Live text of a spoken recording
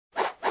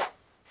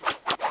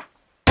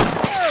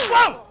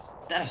Whoa!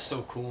 That is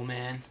so cool,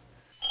 man.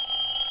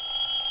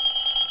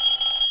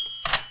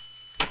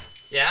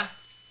 Yeah?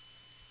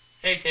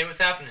 Hey, Tay, what's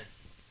happening?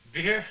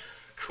 Beer?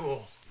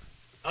 Cool.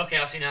 Okay,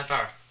 I'll see you in a half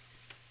hour.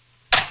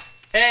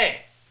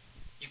 Hey!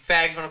 You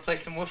fags want to play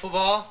some wiffle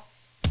ball?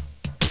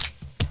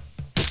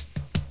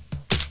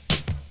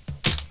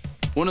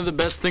 One of the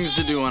best things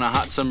to do on a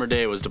hot summer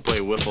day was to play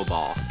wiffle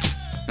ball.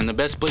 And the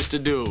best place to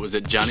do it was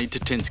at Johnny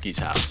Tatinsky's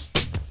house,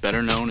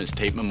 better known as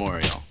Tate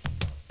Memorial.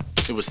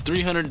 It was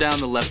 300 down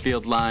the left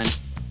field line,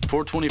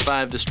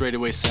 425 to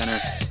straightaway center,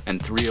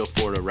 and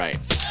 304 to right,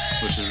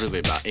 which is really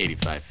about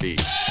 85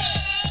 feet.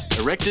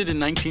 Erected in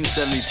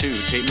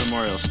 1972, Tate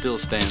Memorial still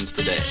stands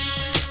today.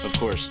 Of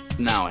course,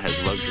 now it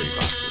has luxury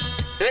boxes.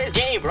 Today's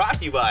game brought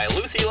to you by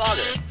Lucy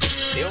Lager,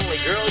 the only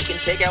girl you can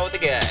take out with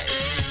the guys.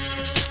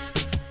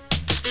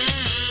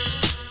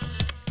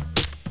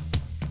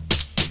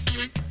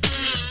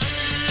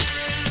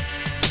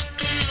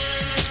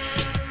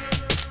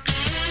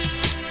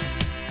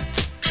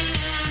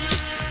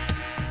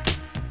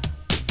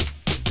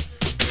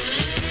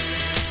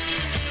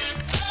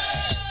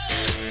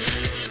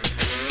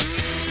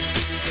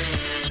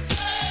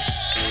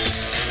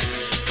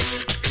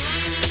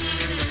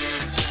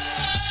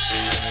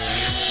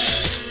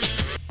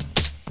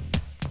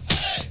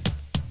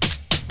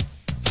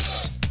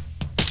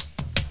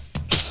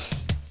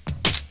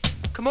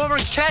 Come over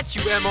and catch,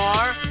 you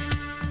MR!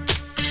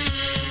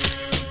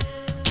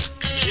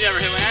 You never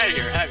hit me out of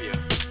here, have you?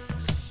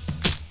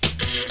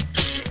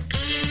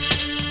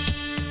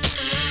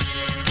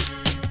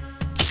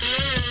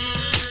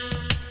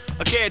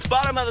 Okay, it's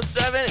bottom of the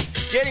 7.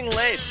 It's getting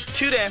late. It's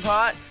too damn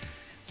hot.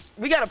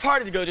 We got a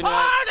party to go to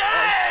tonight.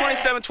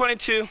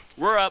 27-22.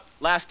 We're up.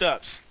 Last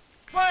ups.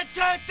 1,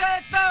 2, 3,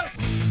 4.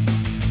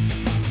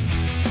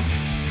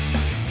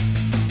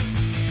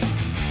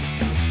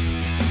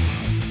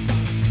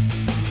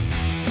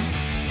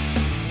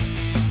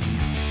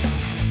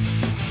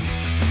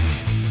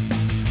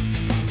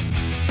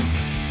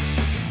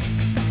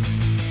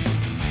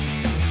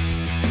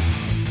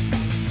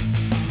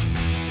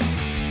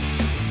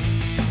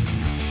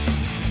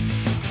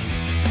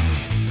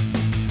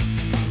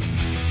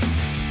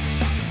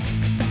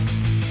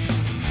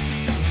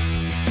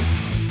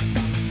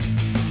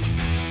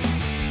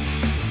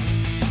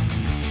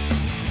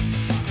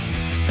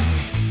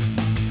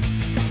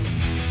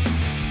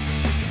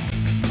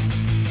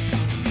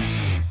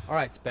 All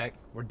right, Spec,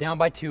 we're down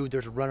by 2.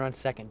 There's a runner on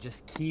second.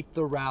 Just keep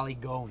the rally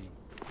going.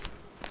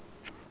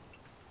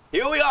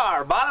 Here we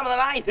are, bottom of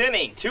the 9th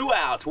inning, 2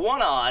 outs,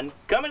 1 on.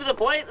 Coming to the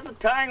plate is a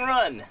tying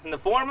run in the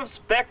form of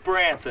Spec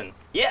Branson.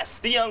 Yes,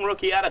 the young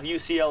rookie out of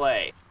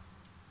UCLA.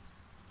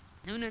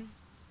 Noonan.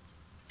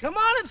 Come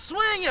on and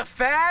swing, you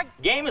fag!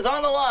 Game is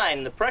on the line,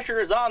 and the pressure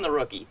is on the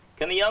rookie.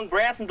 Can the young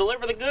Branson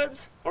deliver the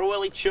goods, or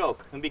will he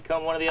choke and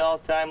become one of the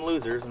all-time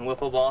losers in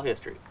wiffle ball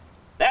history?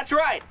 That's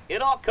right,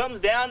 it all comes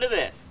down to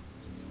this.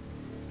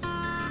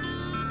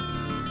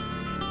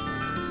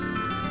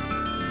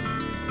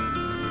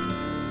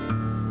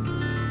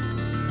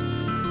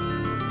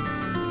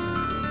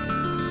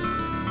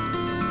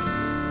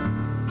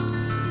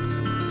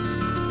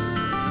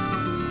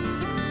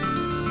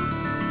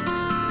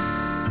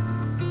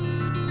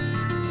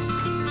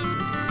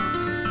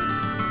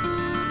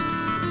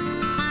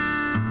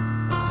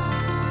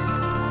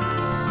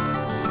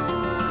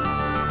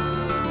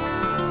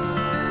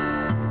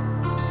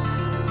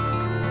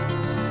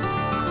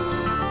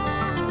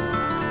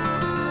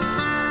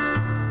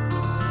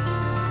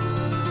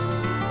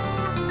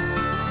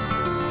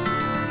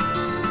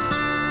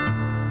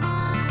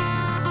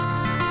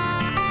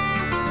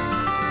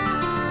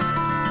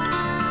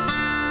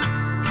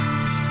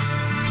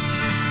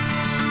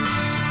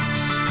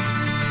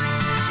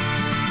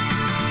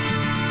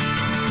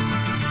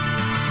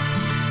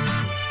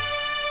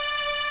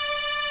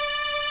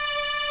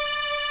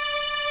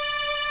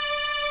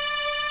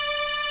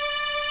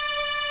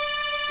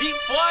 Deep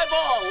fly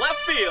ball, left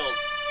field.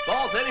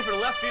 Ball's heading for the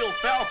left field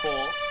foul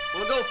pole.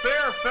 Will it go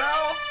fair or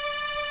foul?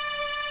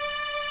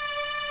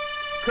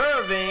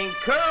 Curving,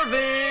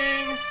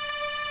 curving.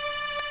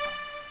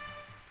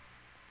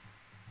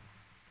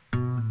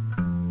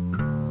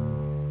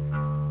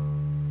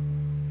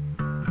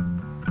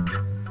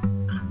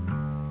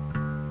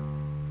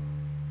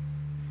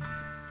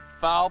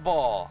 Foul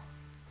ball.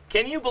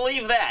 Can you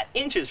believe that?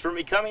 Inches from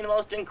becoming the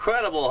most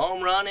incredible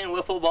home run in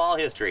wiffle ball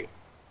history.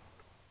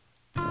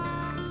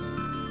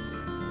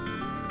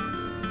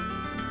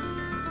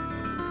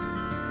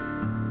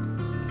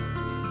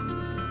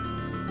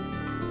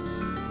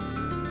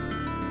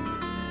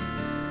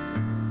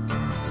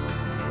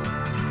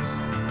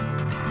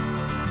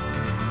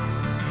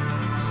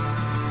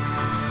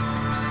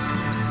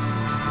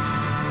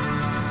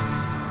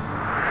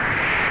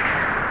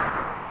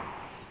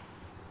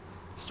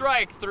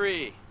 Strike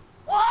 3.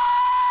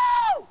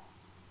 Woo!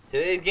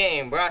 Today's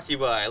game brought to you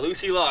by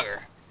Lucy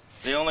Lager,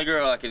 the only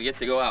girl I could get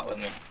to go out with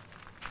me.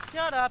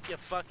 Shut up, you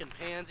fucking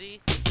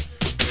pansy.